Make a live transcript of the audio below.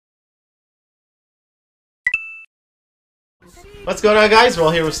What's going on, guys? We're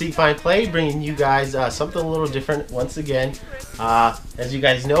all here with Seek, Find, Play, bringing you guys something a little different once again. As you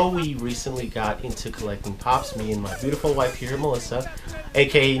guys know, we recently got into collecting Pops, me and my beautiful wife here, Melissa,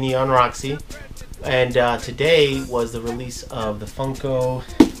 aka Neon Roxy. And today was the release of the Funko,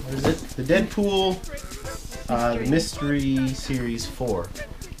 what is it? The Deadpool Mystery Series 4.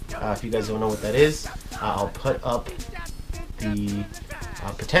 If you guys don't know what that is, I'll put up the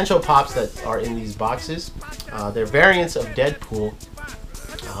potential Pops that are in these boxes. They're variants of Deadpool.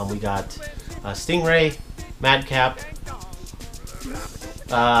 We got Stingray, Madcap,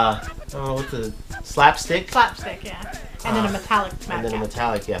 I don't know what the Slapstick. Slapstick, yeah. And then a metallic Madcap. And then a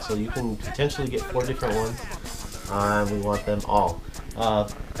metallic, yeah. So you can potentially get 4 different ones. We want them all.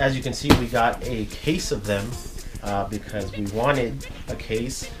 As you can see, we got a case of them because we wanted a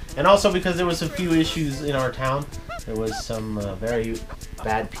case. And also because there was a few issues in our town. There was some very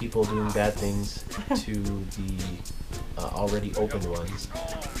bad people doing bad things to the already opened ones.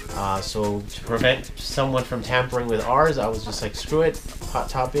 So to prevent someone from tampering with ours, I was just like, screw it, hot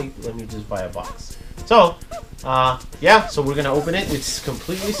topic, let me just buy a box. So, yeah, so we're going to open it. It's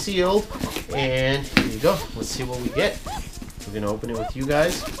completely sealed. And here you go. Let's see what we get. We're going to open it with you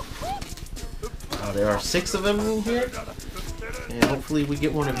guys. There are 6 of them in here. And hopefully we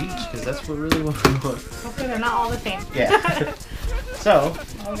get one of each, because that's what really what we want. Hopefully they're not all the same. Yeah. So,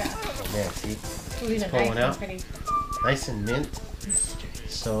 oh man, see, these are pulling nice out. and pretty. Nice and mint.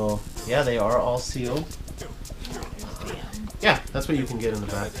 So, yeah, they are all sealed. Yeah, that's what you can get in the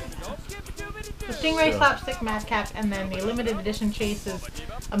back. The Stingray, Slapstick, Madcap, and then the limited edition chase is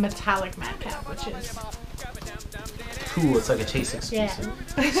a metallic Madcap, which is cool. It's like a chase exclusive.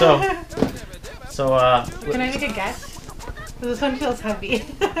 Yeah. So, can I make a guess? This one feels heavy.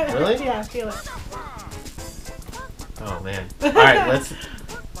 Really? Yeah, I feel it. Oh man. All right, let's.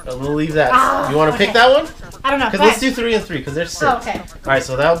 We'll leave that. You want to pick okay. that one? I don't know. Because let's do 3 and 3, because there's 6. Oh, okay. All right,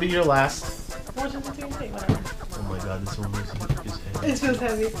 so that'll be your last. Whatever. Oh my God, this one is heavy. It feels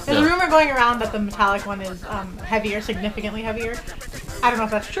heavy. There's a rumor going around that the metallic one is heavier, significantly heavier. I don't know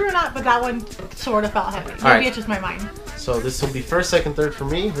if that's true or not, but that one sort of felt heavy. Maybe it's just my mind. So this will be first, second, third for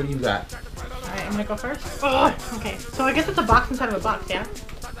me. What do you got? Alright, I'm gonna go first. Oh, okay, so I guess it's a box inside of a box, yeah?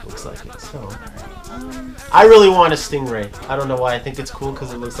 Looks like it. So, I really want a Stingray. I don't know why. I think it's cool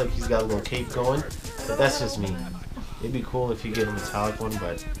because it looks like he's got a little cape going. But that's just me. It'd be cool if you get a metallic one,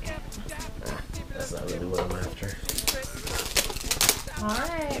 but that's not really what I'm after.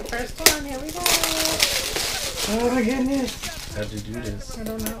 Alright, first one, here we go. Oh my goodness. How'd you do this? I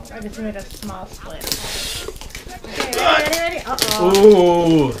don't know. I just made a small split. Okay, ready? Uh-oh.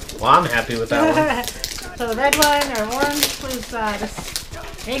 Ooh! Well, I'm happy with that one. So the red one, or orange, was the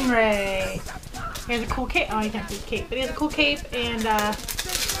Stingray. He has a cool cape. Oh, you can't see his cape. But he has a cool cape and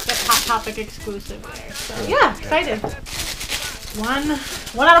that's Hot Topic exclusive there. So yeah, excited. One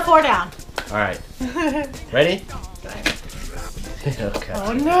out of 4 down. Alright. Ready? Okay.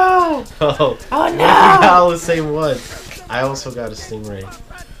 Oh no! Oh no! We got all the same one. I also got a Stingray.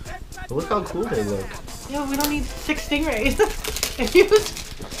 But look how cool they look. Yo, we don't need 6 Stingrays.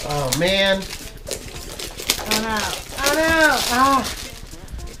 Oh man. Oh no. Oh no. Ah.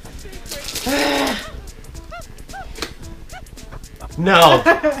 No.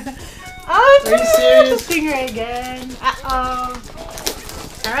 Oh, are you serious? Stingray again. Uh-oh.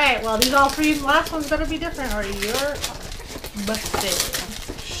 Alright, well these all 3 last ones better be different or you're busted.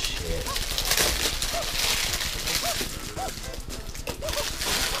 Shit.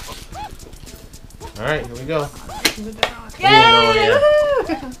 Alright, here we go. Yay! Oh,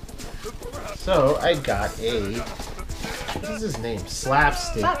 no, yeah. So, I got a... What is his name?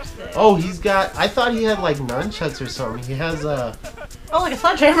 Slapstick. Oh, he's got... I thought he had like nunchucks or something. He has a... Oh, like a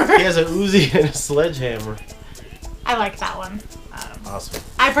sledgehammer. He has a Uzi and a sledgehammer. I like that one. Awesome.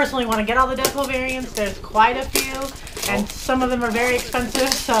 I personally want to get all the Deadpool variants. There's quite a few, and some of them are very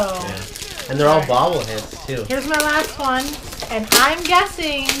expensive, so... Yeah. And they're all bobbleheads, too. Here's my last one, and I'm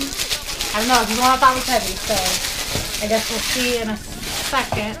guessing... I don't know, this is one I thought was heavy, so... I guess we'll see in a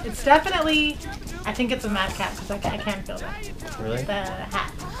second. It's definitely... I think it's a Madcap, because I can feel that. Really? The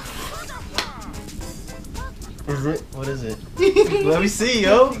hat. Is it? What is it? Let me see,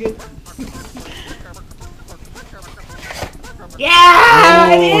 yo! Yeah!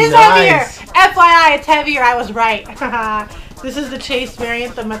 Oh, it is nice. heavier! FYI, it's heavier. I was right. This is the chase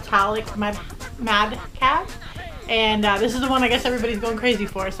variant, the metallic Madcap. And this is the one I guess everybody's going crazy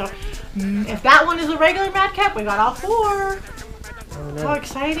for. So if that one is a regular Madcap, we got all 4. Oh, no. how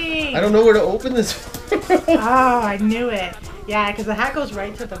exciting! I don't know where to open this one. Oh, I knew it. Yeah, because the hat goes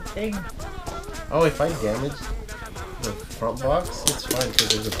right to the thing. Oh, if I damage the front box, it's fine because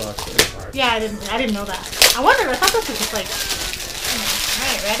there's a box in the part. Yeah, I didn't know that. I wondered. I thought this was just like.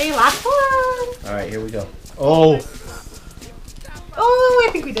 Alright, ready? Last one! Alright, here we go. Oh! Oh,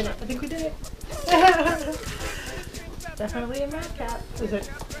 I think we did it. I think we did it. Definitely a mad cap. Is it?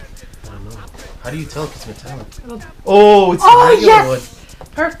 I don't know. How do you tell if it's metallic? Oh, Oh, it's the regular yes! one.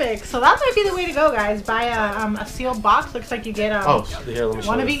 Perfect. So that might be the way to go, guys. Buy a sealed box. Looks like you get Oh, here, let me show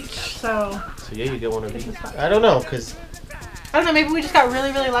one you. of each. So yeah, you get one of each. I don't know, because... I don't know, maybe we just got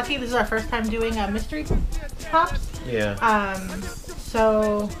really, really lucky. This is our first time doing mystery pops. Yeah.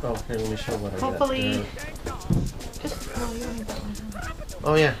 So... Oh, here, let me show what I got. Hopefully... Just... No, you don't need that one.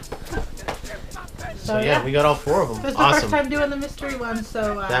 Oh, yeah. So yeah, we got all 4 of them. This is the Awesome. first time doing the mystery one,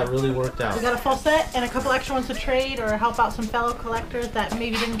 so... that really worked out. We got a full set and a couple extra ones to trade or help out some fellow collectors that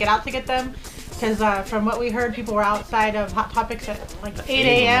maybe didn't get out to get them. Because from what we heard, people were outside of Hot Topics at like 8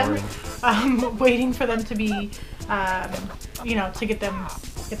 a.m. Waiting for them to be, you know, to get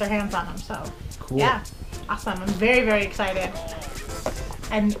their hands on them. So, cool. Yeah, awesome. I'm very, very excited.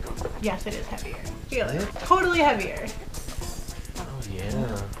 And yes, it is heavier. Feel it. Totally heavier. Oh,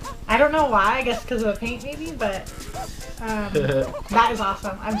 yeah. I don't know why. I guess because of the paint, maybe, but that is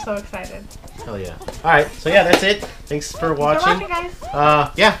awesome. I'm so excited. Hell yeah. Alright, so yeah, that's it. Thanks for watching. Thanks for watching,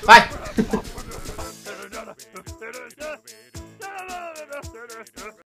 guys. Yeah, bye.